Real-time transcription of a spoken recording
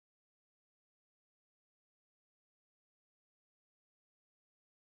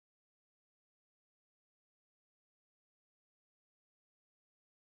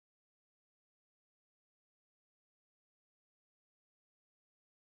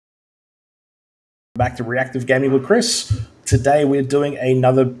Back to Reactive Gaming with Chris. Today we're doing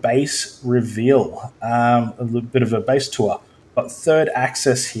another base reveal, a little bit of a base tour. Got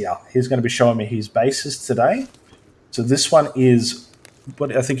 3rdaxis here. He's going to be showing me his bases today. So this one is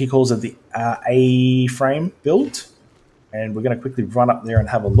what I think he calls it the A-frame build. And we're going to quickly run up there and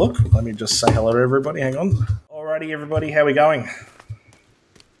have a look. Let me just say hello to everybody. Hang on. Alrighty, everybody. How are we going?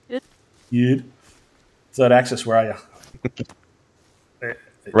 Good. Good. 3rdaxis, where are you?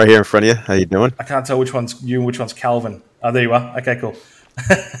 Right here in front of you. How you doing? I can't tell which one's you and which one's Calvin. Oh, there you are. Okay, cool.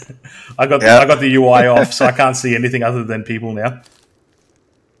 I got the UI off, so I can't see anything other than people now.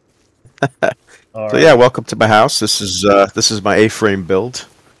 So yeah, welcome to my house. This is my A-frame build.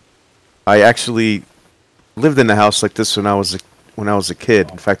 I actually lived in a house like this when I was a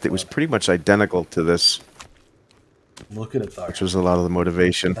kid. In fact, it was pretty much identical to this. Look at it though. Which was a lot of the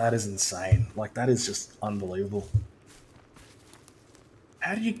motivation. That is insane. Like that is just unbelievable.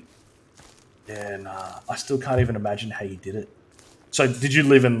 How do you? Yeah, nah. I still can't even imagine how you did it. So, did you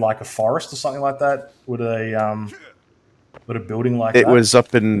live in like a forest or something like that? Would a building like that? It was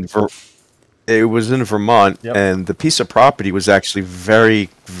up in it was in Vermont, Yep. and the piece of property was actually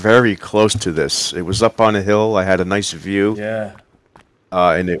very, very close to this. It was up on a hill. I had a nice view. Yeah.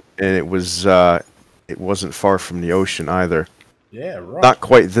 And it wasn't far from the ocean either. Yeah, right. Not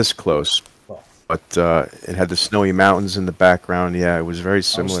quite this close. Well, But it had the snowy mountains in the background. Yeah, it was very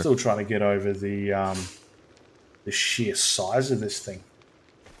similar. I'm still trying to get over the sheer size of this thing.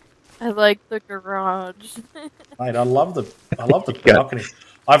 I like the garage. Mate, I love the balcony.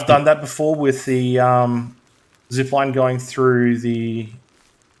 I've done that before with the zip line going through the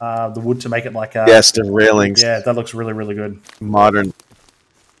wood to make it like a the railings. Yeah, that looks really, really good. Modern,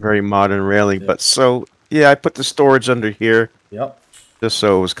 very modern railing. Yep. But so yeah, I put the storage under here. Yep. Just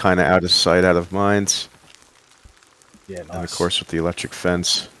so it was kind of out of sight, out of mind. Yeah, nice. And of course with the electric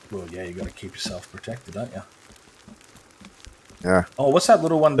fence. Well, yeah, you got to keep yourself protected, don't you? Yeah. Oh, what's that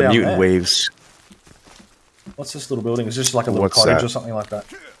little one The down mutant there? waves. What's this little building? Is this like a little What's cottage that? or something like that?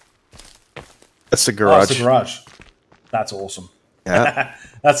 That's the Oh, garage. it's the garage. That's awesome. Yeah.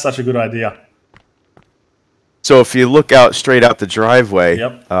 That's such a good idea. So if you look out straight out the driveway,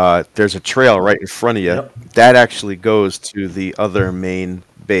 Yep. there's a trail right in front of you. Yep. That actually goes to the other main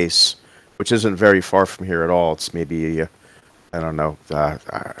base, which isn't very far from here at all. It's maybe, I don't know, a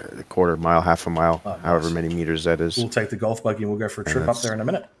quarter mile, half a mile, Oh, nice. however many meters that is. We'll take the golf buggy and we'll go for a trip up there in a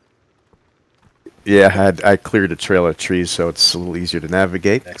minute. Yeah, I cleared a trail of trees, so it's a little easier to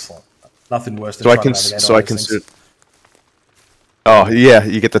navigate. Excellent. Nothing worse than So I trying can, to navigate so all I those consider. things. Oh yeah,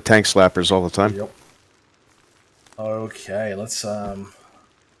 you get the tank slappers all the time. Yep. Okay, let's go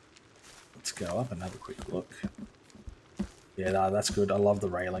up and have a quick look. Yeah, no, that's good. I love the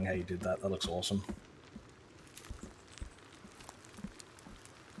railing, how you did that. That looks awesome.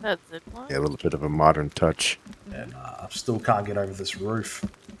 That's it. One. Yeah, a little bit of a modern touch. And I still can't get over this roof.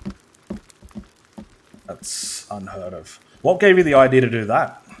 That's unheard of. What gave you the idea to do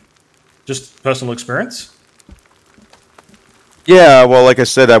that? Just personal experience? Yeah, well, like I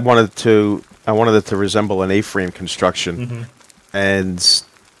said, I wanted it to resemble an A-frame construction, and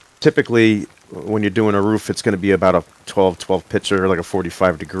typically when you're doing a roof, it's going to be about a 12 pitcher, like a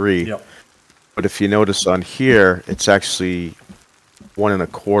 45 degree. Yep. But if you notice on here, it's actually 1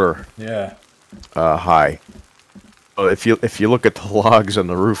 1/4 Yeah. high. So if you look at the logs on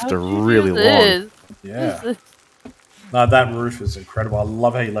the roof, they're really long. Yeah. No, that roof is incredible. I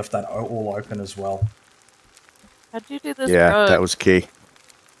love how you left that all open as well. How'd you do this? Yeah, road? that was key.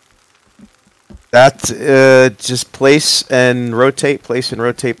 That just place and rotate, place and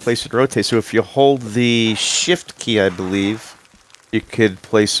rotate, place and rotate. So if you hold the shift key, I believe, you could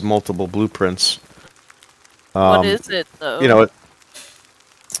place multiple blueprints. What is it though? You know,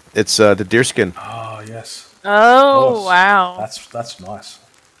 it's the deerskin. Oh, yes. Oh Nice. wow. That's nice.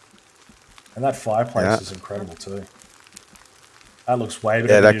 And that fireplace is incredible too. That looks way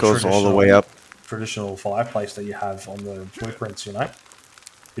better Yeah, than that your goes all the way up. traditional fireplace that you have on the blueprints, you know?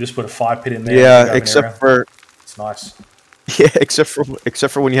 You just put a fire pit in there. Yeah, and you go except area. for It's nice. yeah, except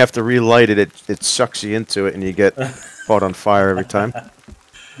for when you have to relight it, it sucks you into it and you get caught on fire every time.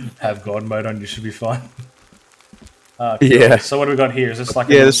 Have God mode on, you should be fine. Yeah. So what do we got here? Is this like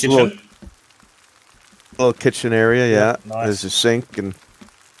a Yeah, little this kitchen? Little kitchen area, yeah. Nice. There's a sink and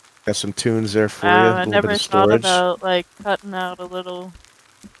got some tunes there for you. Wow, A I little never bit of thought storage. about like cutting out a little.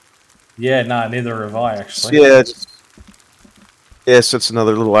 Yeah, no, neither have I actually. Yeah, so it's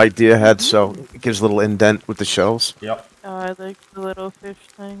another little idea I had. So it gives a little indent with the shelves. Yep. Oh, I like the little fish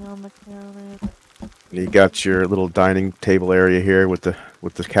thing on the counter. You got your little dining table area here with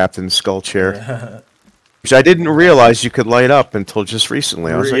the captain's skull chair. Yeah. Which I didn't realize you could light up until just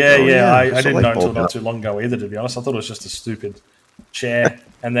recently. I was like, yeah, oh, yeah. I there's a didn't light know until bulb not now. too long ago either. To be honest, I thought it was just a stupid chair,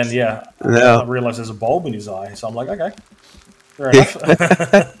 and then No. I realized there's a bulb in his eye. So I'm like, okay, fair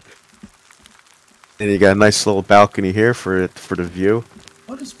enough. And you got a nice little balcony here for the view.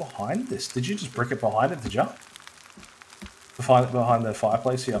 What is behind this? Did you just brick it behind it? Did you? Behind the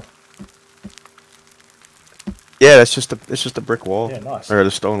fireplace here. Yeah, it's just a brick wall. Yeah, nice. Or the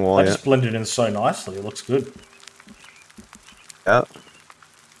stone wall. That Yeah. just blended in so nicely. It looks good. Yeah.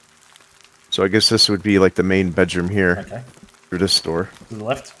 So I guess this would be like the main bedroom here Okay, through this door. to the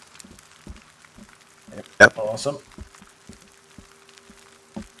left. Yep. Awesome.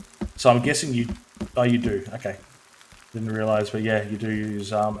 So I'm guessing you. Oh, you do. Okay. Didn't realize, but yeah, you do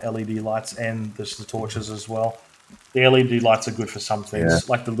use LED lights and there's the torches as well. The LED lights are good for some things, Yeah.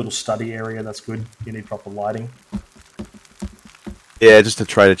 like the little study area. That's good. You need proper lighting. Yeah, just to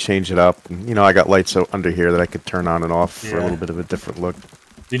try to change it up. And, you know, I got lights under here that I could turn on and off for a Yeah. little bit of a different look.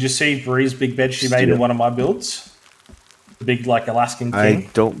 Did you see Bree's big bed she made in one of my builds? The big like Alaskan king.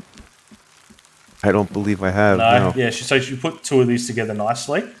 I don't believe I have. No, No. yeah. So you put two of these together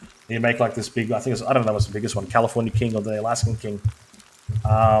nicely. And you make like this big. I think it's, I don't know what's the biggest one, California king or the Alaskan king.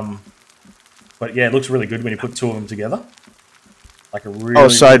 But yeah, it looks really good when you put two of them together. Like a really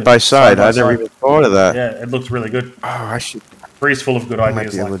Side by side. I never side. even thought of that. Yeah, it looks really good. Oh, I should. Bree's full of good I might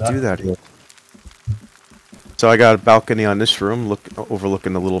ideas be able like to that. do that here. So I got a balcony on this room,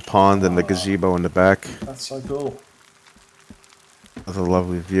 overlooking the little pond and the gazebo in the back. That's so cool. With a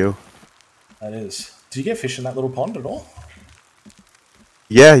lovely view. That is. Do you get fish in that little pond at all?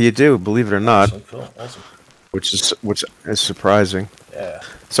 Yeah, you do. Believe it or not, So cool. Awesome. which is surprising. Yeah.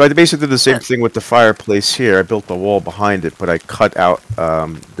 So I basically did the same thing with the fireplace here. I built the wall behind it, but I cut out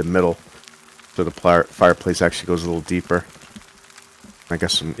the middle, so the fireplace actually goes a little deeper. I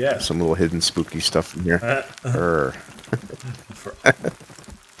got some little hidden spooky stuff in here. Little,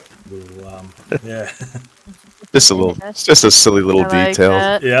 yeah. It's just a silly little I like detail.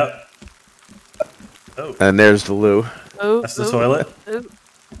 that. Yeah. Oh, And there's the loo. Oh, that's the toilet. oh,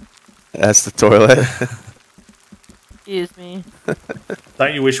 That's the toilet. excuse me.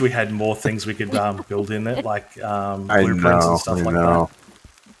 Don't you wish we had more things we could build in it, like I blueprints know. and stuff I like know.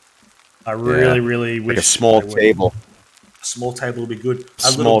 that? I really wish Like a small they would. table. A small table would be good. A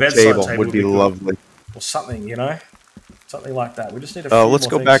little Small bedside table would be good. lovely. Or something, you know, something like that. We just need a few Let's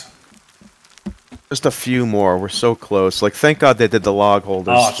more go things. back. Just a few more. We're so close. Like, thank God they did the log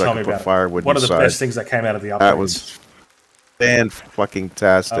holders Oh, so tell I me could put about it. firewood One of the inside. best things that came out of the upgrades. That was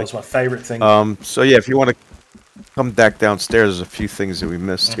fan-fucking-tastic. That was my favorite thing. So yeah, if you want to come back downstairs, there's a few things that we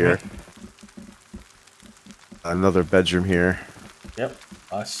missed here. Another bedroom here. Yep,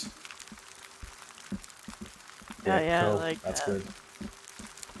 nice. Yeah, cool. like That's that. good.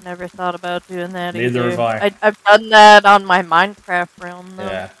 Never thought about doing that Neither either. have I. I've done that on my Minecraft realm, though.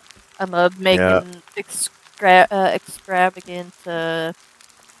 Yeah. I love making extravagant beds.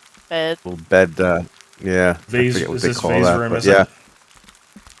 Little bed. Yeah. I V's, forget what is they this call V's that, room, but is yeah. it?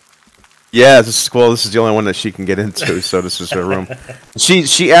 Yeah, this is the only one that she can get into, so this is her room.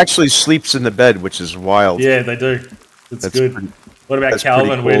 She actually sleeps in the bed, which is wild. Yeah, they do. It's That's good. pretty- What about that's Calvin?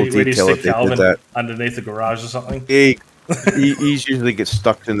 pretty Where cool do you detail stick that they did Calvin? that. Underneath the garage or something? He usually gets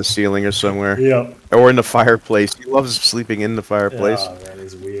stuck in the ceiling or somewhere. Yeah. Or in the fireplace. He loves sleeping in the fireplace. Oh, that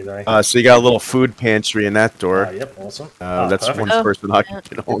is weird, eh? So you got a little food pantry in that door. Yep, awesome. That's perfect. one person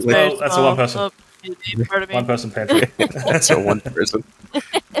occupation It's only. very Well, that's a small. one person. Oh, excuse me, pardon me. One person pantry. That's a one person.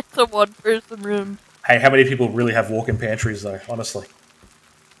 It's a one-person room. Hey, how many people really have walk-in pantries, though? Honestly.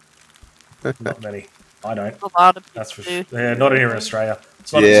 Not many. I don't. A lot of people That's for do. sure. Yeah, not here in Australia.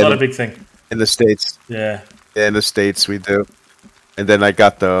 It's not, Yeah, it's not a big thing. In the States. Yeah. Yeah, in the States we do. And then I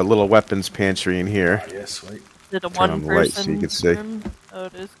got the little weapons pantry in here. Oh, yeah, sweet. Is it a Turn on the light so one-person you can see. room? Oh,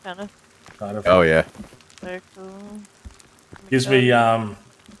 it is kind of Kind of. Oh yeah. very cool. Gives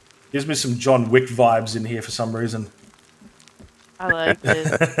me some John Wick vibes in here for some reason. I like it.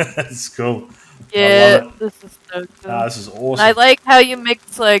 It's cool. Yeah, love this is so cool. This is And awesome. I like how you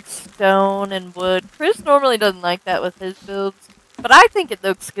mix like stone and wood. Chris normally doesn't like that with his builds, but I think it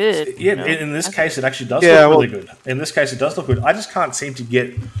looks good. Yeah, you know? in this I case, it actually does Yeah, look well- really good. In this case, it does look good. I just can't seem to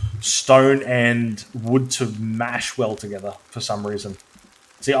get stone and wood to mash well together for some reason.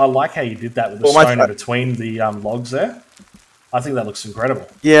 See, I like how you did that with the Well, stone in between the logs there. I think that looks incredible.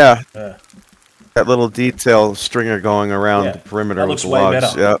 Yeah. Yeah, That little detail stringer going around yeah. the perimeter That with looks the way logs.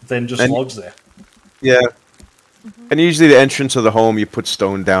 better Yeah. than just And- logs there. Yeah. And usually the entrance of the home, you put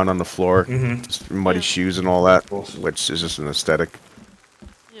stone down on the floor, just muddy Yeah. shoes and all that, course. which is just an aesthetic.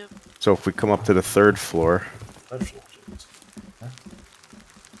 Yep. So if we come up to the third floor,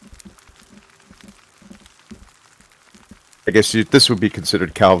 I guess this would be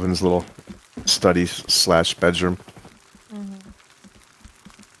considered Calvin's little study slash bedroom.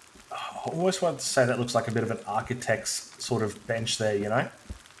 I always wanted to say that looks like a bit of an architect's sort of bench there, you know?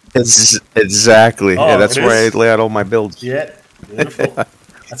 Exactly. Oh, yeah, that's it where is? I lay out all my builds. Yeah, beautiful.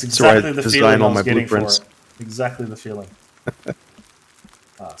 That's where I exactly the design feeling I all was my getting blueprints. for it. Exactly the feeling.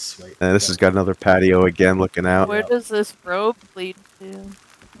 Ah, sweet. And this has got another patio again, looking out. Where does this rope lead to?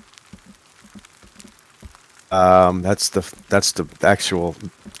 That's the actual.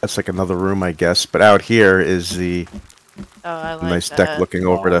 That's like another room, I guess. But out here is the Oh, I like nice that. deck looking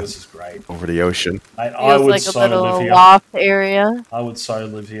over this is great. the ocean. I Feels would like a so live little here. loft area. I would so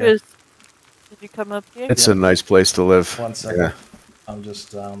live here. Did you come up here? It's a nice place to live. 1 second. Yeah. I'm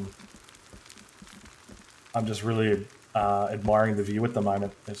just really admiring the view at the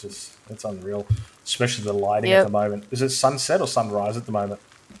moment. It's unreal, especially the lighting at the moment. Is it sunset or sunrise at the moment?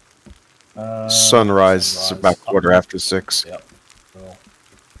 Sunrise. It's about 6:15. Yep. Cool.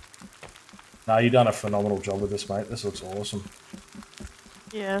 No, you've done a phenomenal job with this, mate. This looks awesome.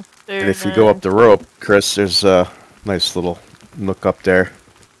 Yeah. And if you go up the rope, Chris, there's a nice little nook up there.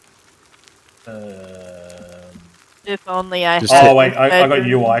 If only I had. Oh wait, I got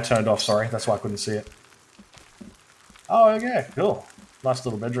UI turned off. Sorry, that's why I couldn't see it. Oh yeah, cool. Nice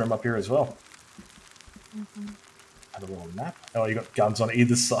little bedroom up here as well. Have a little nap. Oh, you got guns on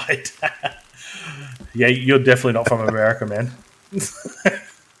either side. Yeah, you're definitely not from America, man. You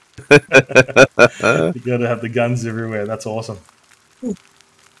gotta have the guns everywhere. That's awesome.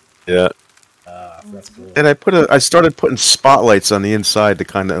 Yeah. That's cool. And I started putting spotlights on the inside to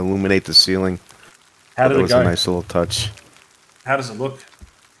kind of illuminate the ceiling. How did That it was go? a nice little touch. How does it look?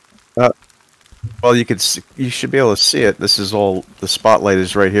 Well, you should be able to see it. This is all, the spotlight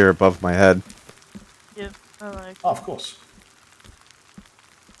is right here above my head. Yep, I like Oh, of course.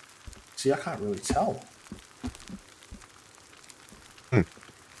 See, I can't really tell. I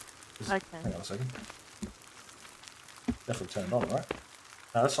Hang can. on a second. Definitely turned on, right?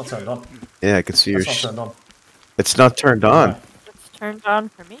 No, that's not turned on. Yeah, I can see your. That's not turned on. It's not turned on. No. It's turned on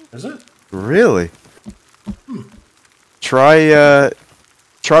for me. Is it? Really? Try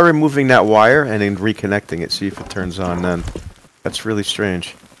removing that wire and then reconnecting it. See if it turns on then. That's really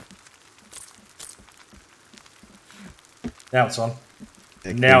strange. Now it's on.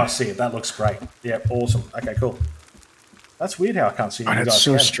 Now I see it. That looks great. Yeah, awesome. Okay, cool. That's weird how I can't see you That's guys.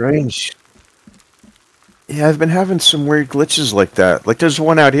 so can. strange. Yeah, I've been having some weird glitches like that. Like there's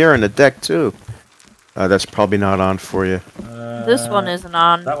one out here on the deck too. That's probably not on for you. This one isn't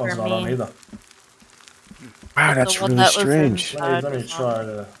on That for one's me. not on either. Wow, that's one really that was in- strange. Let me try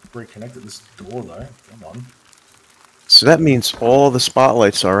to reconnect at this door though. Come on. So that means all the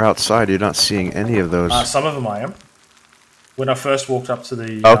spotlights are outside. You're not seeing any of those. Some of them I am. When I first walked up to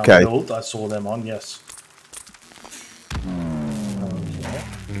the Okay. build, I saw them on, yes.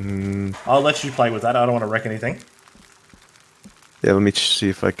 Okay. I'll let you play with that. I don't want to wreck anything. Yeah, let me see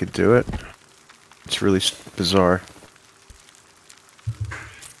if I could do it. It's really bizarre.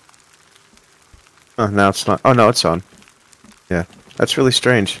 Oh, now it's not. Oh, no, it's on. Yeah, that's really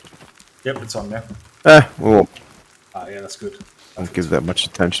strange. Yep, it's on now. We won't Yeah, that's good. give that much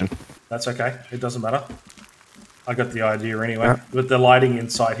attention. That's okay. It doesn't matter. I got the idea anyway. Yeah. But the lighting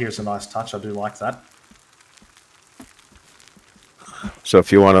inside here is a nice touch. I do like that. So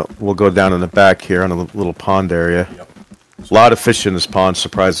if you want to, we'll go down in the back here on a little pond area. Yep. A lot of fish in this pond,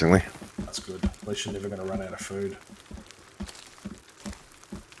 surprisingly. That's good. At least you're never going to run out of food.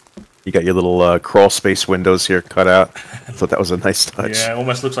 You got your little crawl space windows here cut out. I thought that was a nice touch. Yeah, it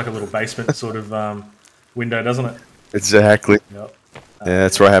almost looks like a little basement sort of window, doesn't it? Exactly. Yep. Yeah,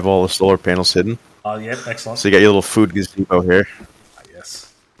 that's where I have all the solar panels hidden. Oh, yep, excellent. So you got your little food gazebo here.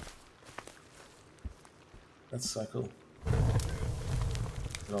 Yes. That's so cool.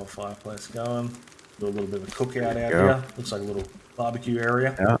 Good old fireplace going. Do a little bit of a cookout out go. here. Looks like a little barbecue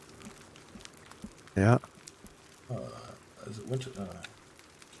area. Yeah. Yeah. Is it winter?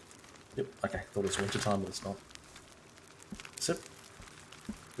 Yep, okay. Thought it was winter time, but it's not. Sip.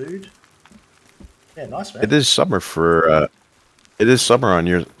 Food. Yeah, nice, man. It is summer for. It is summer on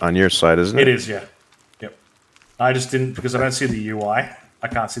your side, isn't it? It is, yeah. Yep. I just didn't, because I don't see the UI. I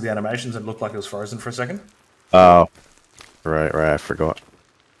can't see the animations. It looked like it was frozen for a second. Oh. Right. I forgot.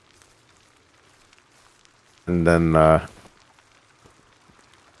 And then, yeah,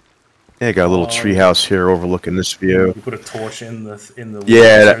 got a little tree house here overlooking this view. You put a torch in the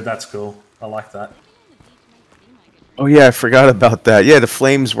Yeah, window. That's cool. I like that. Oh yeah, I forgot about that. Yeah, the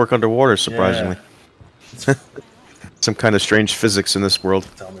flames work underwater, surprisingly. Yeah. Some kind of strange physics in this world.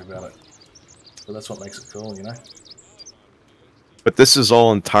 Tell me about it. But that's what makes it cool, you know? But this is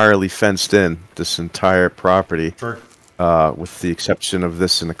all entirely fenced in, this entire property. True. with the exception of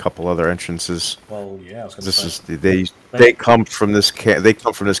this and a couple other entrances. Well, yeah, I was going to This say. is they come from this camp. They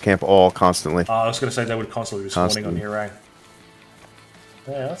come from this camp all constantly. I was going to say they would constantly be spawning on here, eh?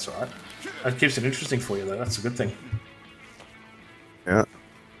 Yeah, that's all right. That keeps it interesting for you, though. That's a good thing. Yeah.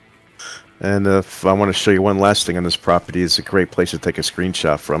 And if I want to show you one last thing on this property, it's a great place to take a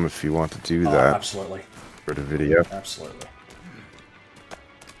screenshot from if you want to do that. Absolutely. For the video. Absolutely.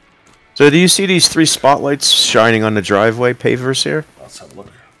 So do you see these 3 spotlights shining on the driveway pavers here? Let's have a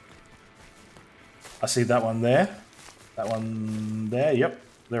look. I see that one there. That one there. Yep,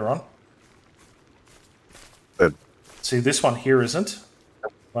 they're on. Good. See, this one here isn't.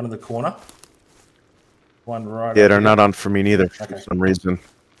 One in the corner. One right. Yeah, they're not on for me neither for some reason.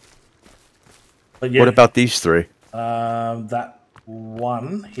 But yeah, what about these 3? that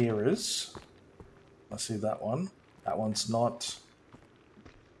one here is. I see that one. That one's not.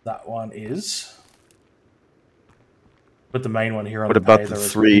 That one is. But the main one here on What the about the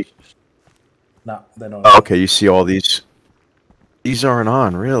 3? No, they're not. Oh, okay, you see all these. These aren't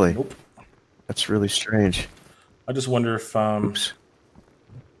on, really? Nope. That's really strange. I just wonder if Oops.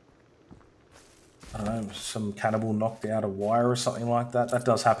 I don't know, some cannibal knocked out a wire or something like that. That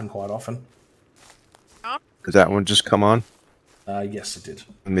does happen quite often. Did that one just come on? Yes, it did.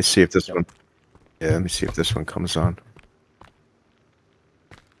 Let me see if this one. Yeah, let me see if this one comes on.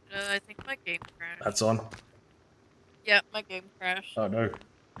 I think my game crashed. That's on. Yeah, my game crashed. Oh no.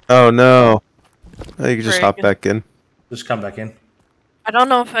 Oh no! Oh, you can just hop back in. Just come back in. I don't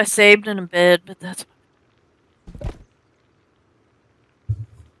know if I saved in a bed, but that's.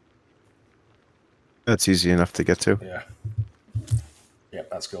 That's easy enough to get to. Yeah. Yep,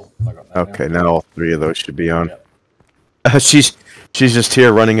 that's cool. I got that. Okay, now all 3 of those should be on. Yep. She's just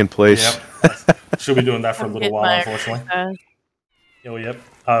here running in place. Yep. She'll be doing that for a little while, unfortunately. Oh, yep.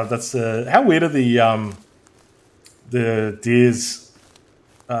 That's how weird are the deer's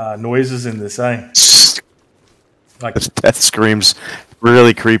noises in this, eh? Like Death screams,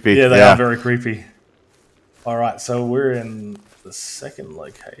 really creepy. Yeah, they are very creepy. All right, so we're in the second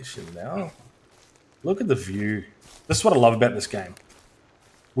location now. Look at the view. This is what I love about this game.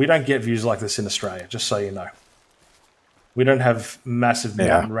 We don't get views like this in Australia, just so you know. We don't have massive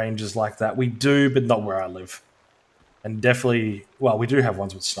mountain ranges like that. We do, but not where I live. And definitely, well, we do have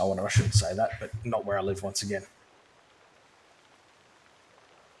ones with snow on it, I shouldn't say that, but not where I live once again.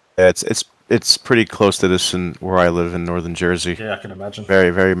 Yeah, it's pretty close to this in where I live in northern Jersey. Yeah, I can imagine.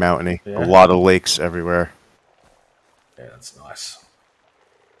 Very, very mountainy. Yeah. A lot of lakes everywhere. Yeah, that's nice.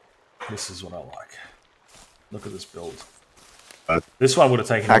 This is what I like. Look at this build. This one would have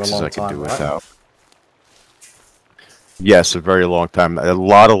taken a long time, I could do right? without. Yes, a very long time. A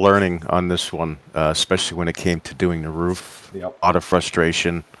lot of learning on this one, especially when it came to doing the roof. Yep. A lot of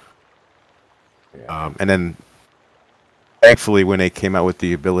frustration. Yeah. And then, thankfully, when they came out with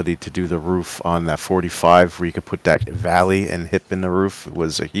the ability to do the roof on that 45, where you could put that valley and hip in the roof, it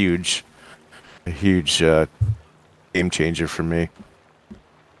was a huge game changer for me.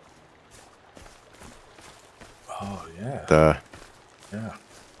 Oh, yeah. Yeah.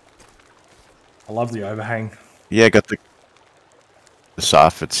 I love the overhang. Yeah, got the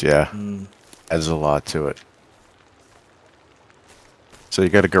soffits, yeah. Adds a lot to it. So you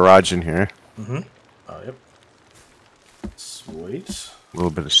got a garage in here. Mm-hmm. Oh, yep. Sweet. A little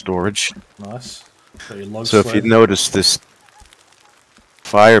bit of storage. Nice. Got your log So if sled. you notice this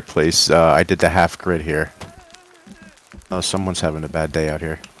fireplace, I did the half grid here. Oh, someone's having a bad day out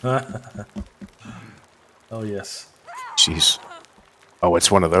here. Oh, yes. Jeez. Oh,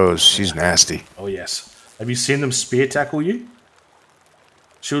 it's one of those. She's nasty. Oh, yes. Have you seen them spear tackle you?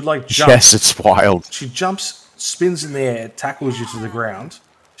 She would, like, jump. Yes, it's wild. She jumps, spins in the air, tackles you to the ground.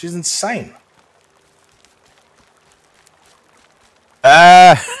 She's insane.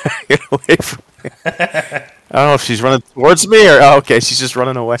 Get away from me. I don't know if she's running towards me or... Oh, okay, she's just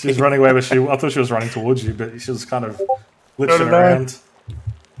running away. She's running away, but I thought she was running towards you, but she was kind of glitching around.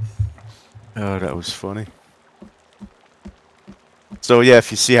 Oh, that was funny. So yeah, if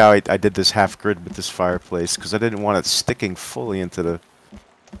you see how I did this half grid with this fireplace, because I didn't want it sticking fully into the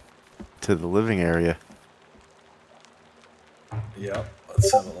living area. Yep.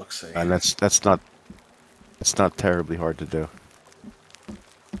 Let's have a look. See. And that's not terribly hard to do.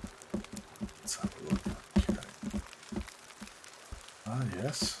 Let's have a look. Okay. Ah,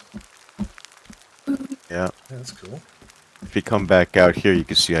 yes. Yeah. That's cool. If you come back out here, you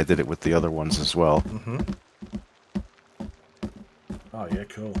can see I did it with the other ones as well. Mm-hmm. Oh yeah,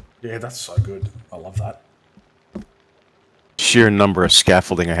 cool. Yeah, that's so good. I love that. Sheer number of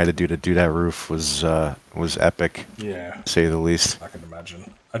scaffolding I had to do that roof was epic. Yeah. To say the least. I can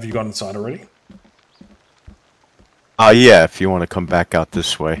imagine. Have you gone inside already? Yeah, if you want to come back out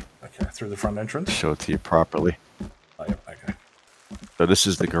this way. Okay, through the front entrance. Show it to you properly. Oh, yep, okay. So this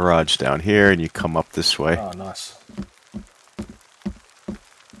is the garage down here, and you come up this way. Oh, nice.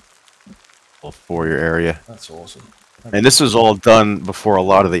 Little foyer area. That's awesome. And this was all done before a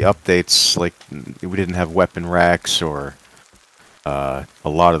lot of the updates. Like, we didn't have weapon racks or a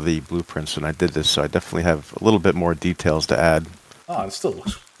lot of the blueprints when I did this, so I definitely have a little bit more details to add. Oh, it still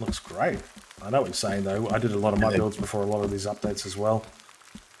looks great. I know what you're saying, though. I did a lot of my builds before a lot of these updates as well.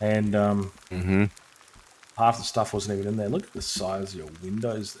 And half the stuff wasn't even in there. Look at the size of your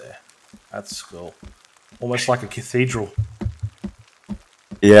windows there. That's cool. Almost like a cathedral.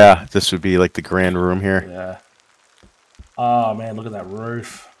 Yeah, this would be like the grand room here. Yeah. Oh, man, look at that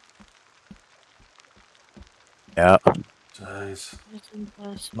roof. Yeah. Jeez.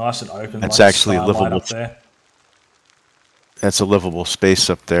 Nice and open. That's like actually livable. Up there. That's a livable space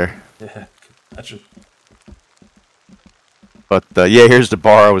up there. Yeah, imagine. But yeah, here's the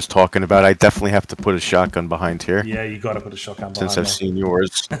bar I was talking about. I definitely have to put a shotgun behind here. Yeah, you got to put a shotgun behind. Since I've seen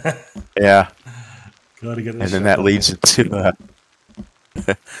yours. Yeah. Got to get. And then that leads into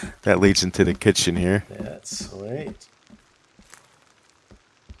that leads into the kitchen here. Yeah, that's sweet.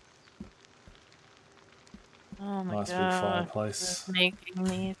 Oh my nice god. big fireplace. It's making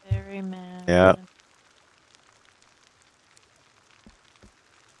me very mad. Yeah.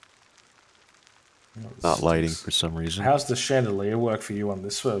 Not lighting for some reason. How's the chandelier work for you on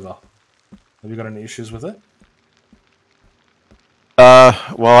this server? Have you got any issues with it?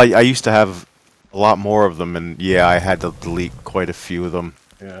 Well, I used to have a lot more of them, and yeah, I had to delete quite a few of them.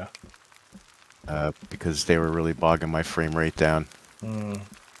 Yeah. Because they were really bogging my frame rate down. Mm.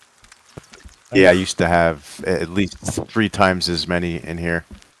 Yeah, I used to have at least 3 times as many in here.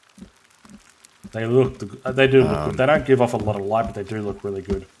 They do look good. They don't give off a lot of light, but they do look really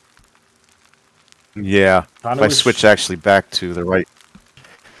good. Yeah, if I switch actually back to the right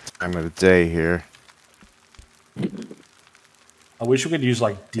time of the day here. I wish we could use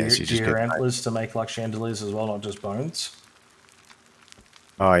like deer antlers to make like chandeliers as well, not just bones.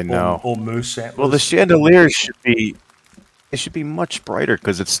 Oh, I know. Or moose antlers. Well, the chandeliers should be much brighter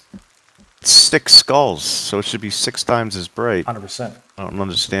because it's 6 skulls, so it should be 6 times as bright. 100%. I don't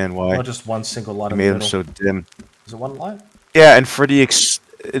understand why. Not just one single light. Made them so dim. Is it one light? Yeah, and for the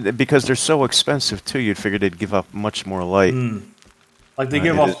because they're so expensive too, you'd figure they'd give off much more light. Mm. Like they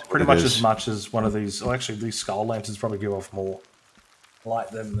give off pretty much as much as one of these. Oh, actually, these skull lanterns probably give off more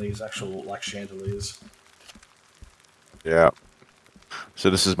light than these actual like chandeliers. Yeah. So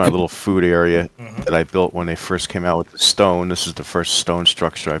this is my little food area that I built when they first came out with the stone. This is the first stone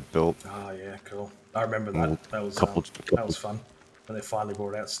structure I built. Oh yeah, cool. I remember that. That was fun when they finally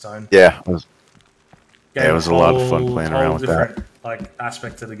brought out stone. Yeah, it was a lot of fun playing around with that. Like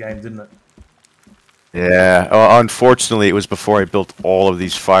aspect to the game, didn't it? Yeah. Well, unfortunately, it was before I built all of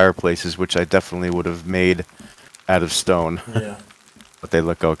these fireplaces, which I definitely would have made out of stone. Yeah. But they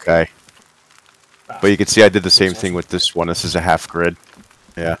look okay. But you can see I did the same thing with this one. This is a half grid.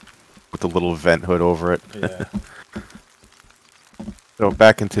 Yeah. With a little vent hood over it. Yeah. So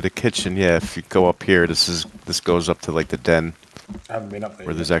back into the kitchen, yeah, if you go up here, this goes up to like the den. I haven't been up there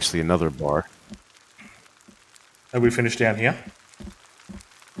where yet. there's actually another bar. Have we finished down here?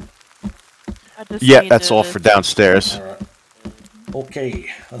 Yeah, that's all for downstairs. Alright. Okay,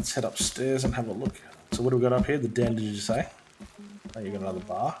 let's head upstairs and have a look. So what do we got up here? The den, did you say? Oh, you got another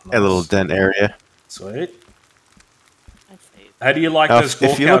bar. Nice. A little den area. Sweet. How do you like those gore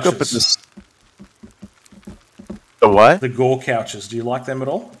couches? If you look up at this... The what? The gore couches. Do you like them at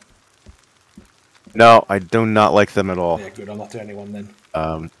all? No, I do not like them at all. Yeah, good. I'm not the only one then.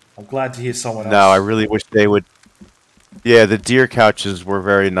 I'm glad to hear someone else. No, I really wish they would... Yeah, the deer couches were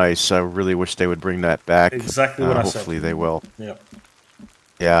very nice. I really wish they would bring that back. Exactly what I said. Hopefully they will. Yep.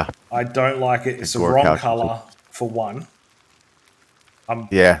 Yeah. I don't like it. It's the wrong colour, for one. I'm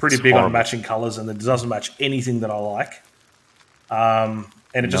pretty big on matching colours, and it doesn't match anything that I like. And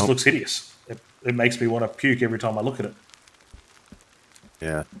it just looks hideous. It makes me want to puke every time I look at it.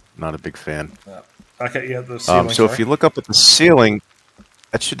 Yeah, not a big fan. Okay, yeah, the ceiling. So if you look up at the ceiling,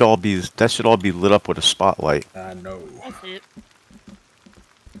 that should all be lit up with a spotlight. No.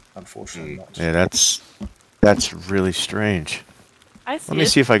 Unfortunately not. Yeah, that's really strange. Let me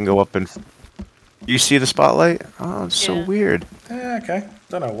see if I can go up and... You see the spotlight? Oh, it's so weird. Yeah, okay.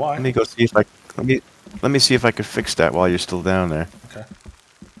 Don't know why. Let me go see if I... Let me see if I can fix that while you're still down there. Okay.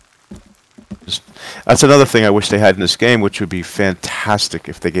 That's another thing I wish they had in this game, which would be fantastic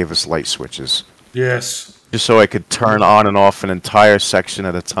if they gave us light switches. Yes. Just so I could turn on and off an entire section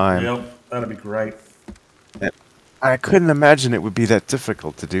at a time. Yep, that'd be great. I couldn't imagine it would be that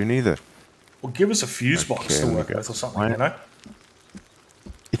difficult to do, neither. Well, give us a fuse box to let me work go. with or something, you know?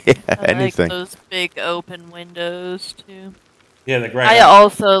 Yeah, I anything. like those big open windows too. Yeah, they're great. I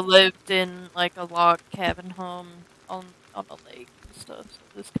also lived in like a log cabin home on a lake and stuff, so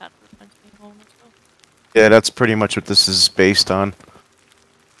this kind of reminds me of home as well. Yeah, that's pretty much what this is based on.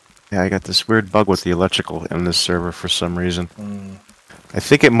 Yeah, I got this weird bug with the electrical in this server for some reason. I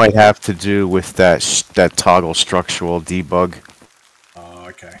think it might have to do with that toggle structural debug. Oh,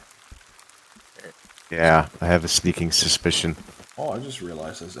 okay. Yeah, I have a sneaking suspicion. Oh, I just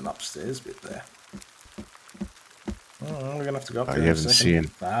realised there's an upstairs bit there. Oh, we're gonna have to go up there. You in a haven't second.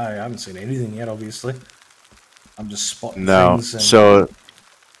 seen? No, I haven't seen anything yet. Obviously, I'm just spotting No. things. And...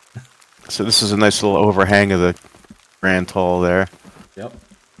 So this is a nice little overhang of the Grand Hall there. Yep.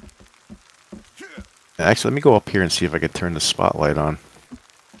 Actually, let me go up here and see if I could turn the spotlight on.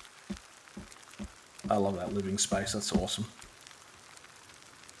 I love that living space. That's awesome.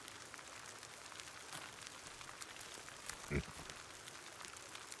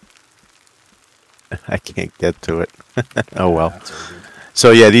 I can't get to it. Oh well. That's all good.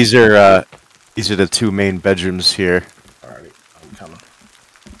 So yeah, these are the two main bedrooms here. Alrighty, I'm coming.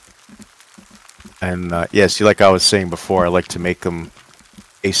 And yeah, see, like I was saying before, I like to make them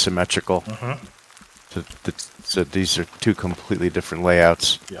asymmetrical. So these are two completely different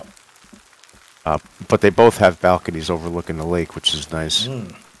layouts. Yep. But they both have balconies overlooking the lake, which is nice. Yeah,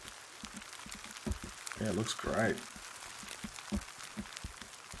 it looks great.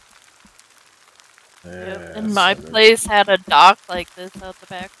 Yep. And my place had a dock like this out the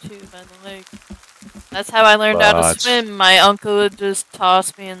back too, by the lake. That's how I learned how to swim. My uncle would just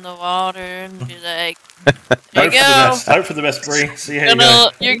toss me in the water and be like, "There you go. Hope for the best, Bree. See how you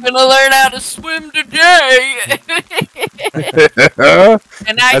go. You're gonna learn how to swim today."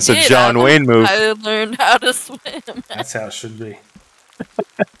 And I That's did. a John Wayne move. I learned how to swim. That's how it should be.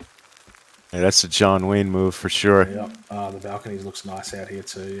 Yeah, that's a John Wayne move for sure. Yep. The balcony looks nice out here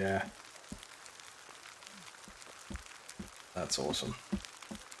too. Yeah. That's awesome.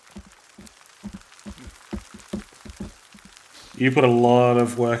 You put a lot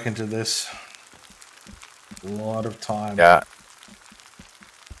of work into this. A lot of time. Yeah.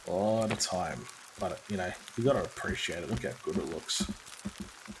 A lot of time. But, you know, you got to appreciate it. Look how good it looks.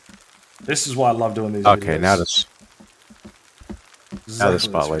 This is why I love doing these videos. Okay, now the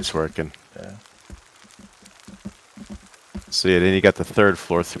spotlight's working. Yeah. So yeah, then you got the third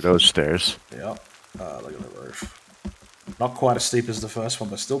floor through those stairs. Yep. Look at the roof. Not quite as steep as the first one,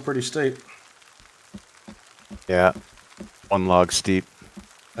 but still pretty steep. Yeah. One log steep.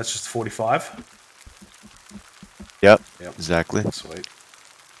 That's just 45? Yep. Yep. Exactly. Sweet.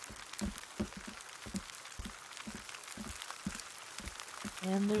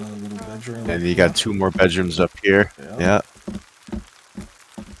 And there's Another little bedroom. And you got two more bedrooms up here. Yeah.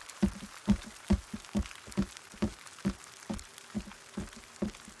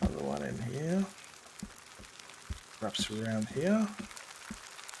 Another one in here. Wraps around here.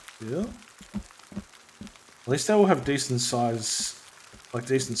 Yeah. At least they will have decent size, like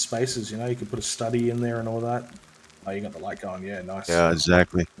decent spaces, you know, you can put a study in there and all that. Oh, you got the light going, yeah, nice. Yeah,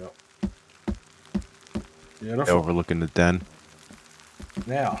 exactly. Yep. Beautiful. Overlooking the den.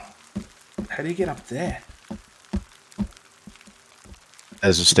 Now, how do you get up there?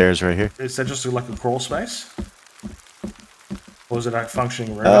 There's the stairs right here. Is that just like a crawl space? Or is it a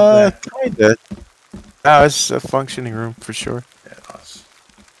functioning room up there? Kinda. No, it's a functioning room for sure. Yeah, nice.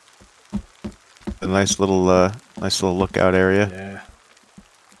 A nice little lookout area. Yeah.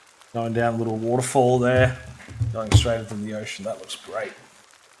 Going down a little waterfall there. Going straight into the ocean. That looks great.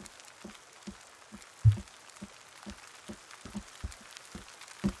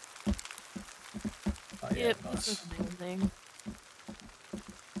 Oh, yeah, Yep, nice. this is amazing.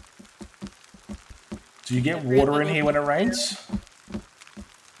 Do you get water in here when it rains?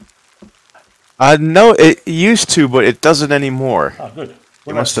 No, it used to, but it doesn't anymore. Oh, good. You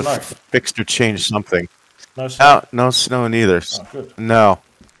What must about have snow? fixed or changed something. No snow? No snow neither. Oh, good. No,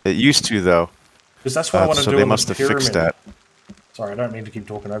 it used to though. Because that's what I want to So do they on must the have pyramid. fixed that. Sorry, I don't mean to keep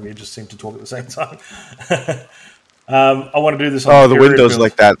talking over you. Just seem to talk at the same time. I want to do this on Oh, the pyramid windows build.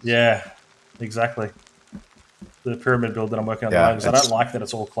 like that. Yeah, exactly. The pyramid build that I'm working on Yeah, at the moment, 'cause I don't like that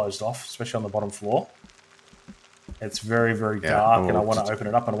it's all closed off, especially on the bottom floor. It's very, very Yeah, dark, and I well, want to open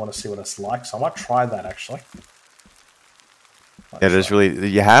it up and I want to see what it's like. So I might try that, actually. Yeah, there's really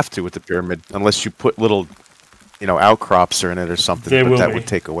you have to with the pyramid unless you put little, outcrops in it or something. There But will that be. would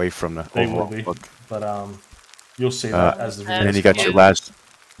take away from the They will overall be. look. But you'll see that as the video. And then you got your last.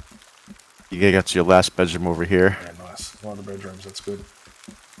 You got your last bedroom over here. Yeah, nice. One of the bedrooms. That's good.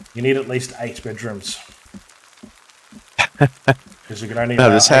 You need at least 8 bedrooms. Because you can only No,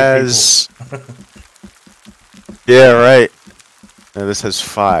 allow this 8 has. Yeah, right. No, this has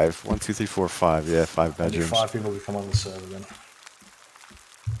 5. 1, 2, 3, 4, 5. Yeah, 5 Only bedrooms. 5 people could come on the server then.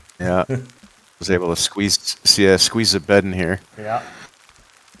 Yeah. Was able to squeeze a bed in here. Yeah.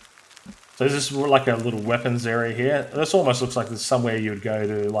 So is this like a little weapons area here? This almost looks like there's somewhere you would go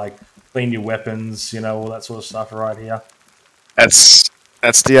to like clean your weapons, you know, all that sort of stuff right here. That's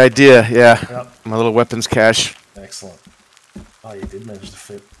the idea. Yeah. Yep. My little weapons cache. Excellent. Oh, you did manage to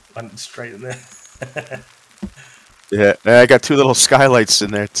fit one straight in there. Yeah, I got 2 little skylights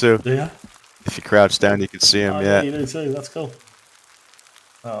in there too. Yeah. If you crouch down, you can see them. Oh, yeah. you do too. That's cool.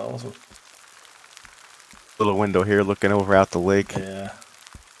 Oh, awesome. Little window here, looking over out the lake. Yeah.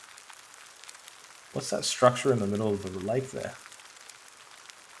 What's that structure in the middle of the lake there?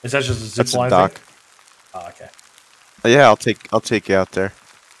 Is that just a zip That's line a dock. thing? Oh, okay. Yeah, I'll take you out there.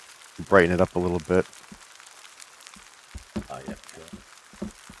 Brighten it up a little bit. Oh, yeah. Cool.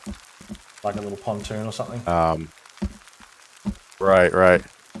 Like a little pontoon or something? Right.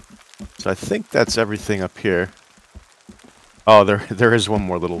 So I think that's everything up here. Oh, there is one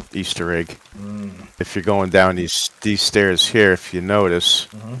more little Easter egg. If you're going down these stairs here, if you notice,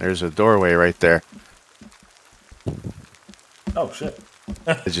 there's a doorway right there. Oh, shit.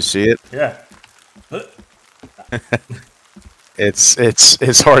 Did you see it? Yeah.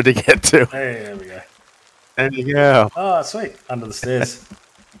 It's hard to get to. Hey, there we go. There you go. Oh, sweet. Under the stairs.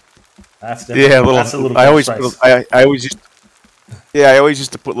 That's Yeah, a little. That's a little I always space. I always used. Yeah, I always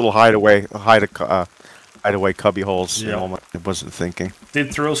used to put little hideaway cubby holes. Yeah. You know, I wasn't thinking.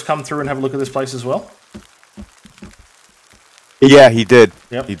 Did Thrills come through and have a look at this place as well? Yeah, he did.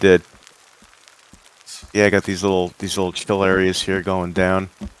 Yep. He did. Yeah, I got these little chill areas here going down.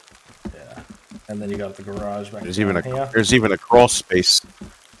 Yeah. And then you got the garage back There's down even here. there's even a crawl space. Yeah,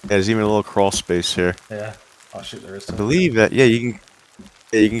 there's even a little crawl space here. Yeah. Oh shit, there is. I believe that. Yeah, you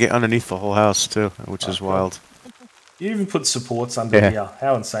can get underneath the whole house too, which is cool. wild. You even put supports under here.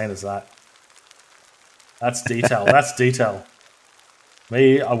 How insane is that? That's detail. That's detail.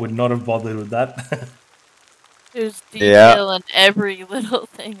 Me, I would not have bothered with that. There's detail in every little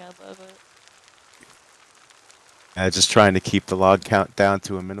thing. I love it. Just trying to keep the log count down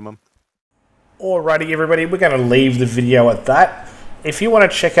to a minimum. Alrighty, everybody, we're going to leave the video at that. If you want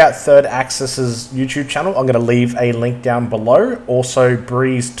to check out 3rdaxis's YouTube channel, I'm going to leave a link down below. Also,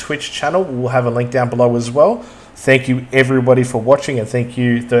 Bree's Twitch channel will have a link down below as well. Thank you, everybody, for watching, and thank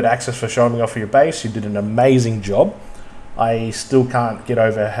you, 3rdaxis, for showing me off your base. You did an amazing job. I still can't get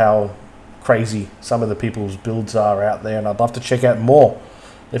over how crazy some of the people's builds are out there, and I'd love to check out more.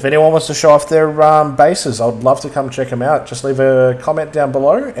 If anyone wants to show off their bases, I'd love to come check them out. Just leave a comment down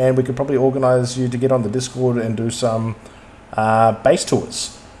below, and we could probably organize you to get on the Discord and do some base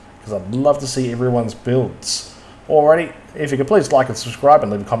tours, because I'd love to see everyone's builds. Alrighty, if you could please like and subscribe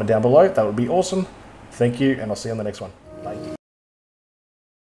and leave a comment down below, that would be awesome. Thank you, and I'll see you on the next one.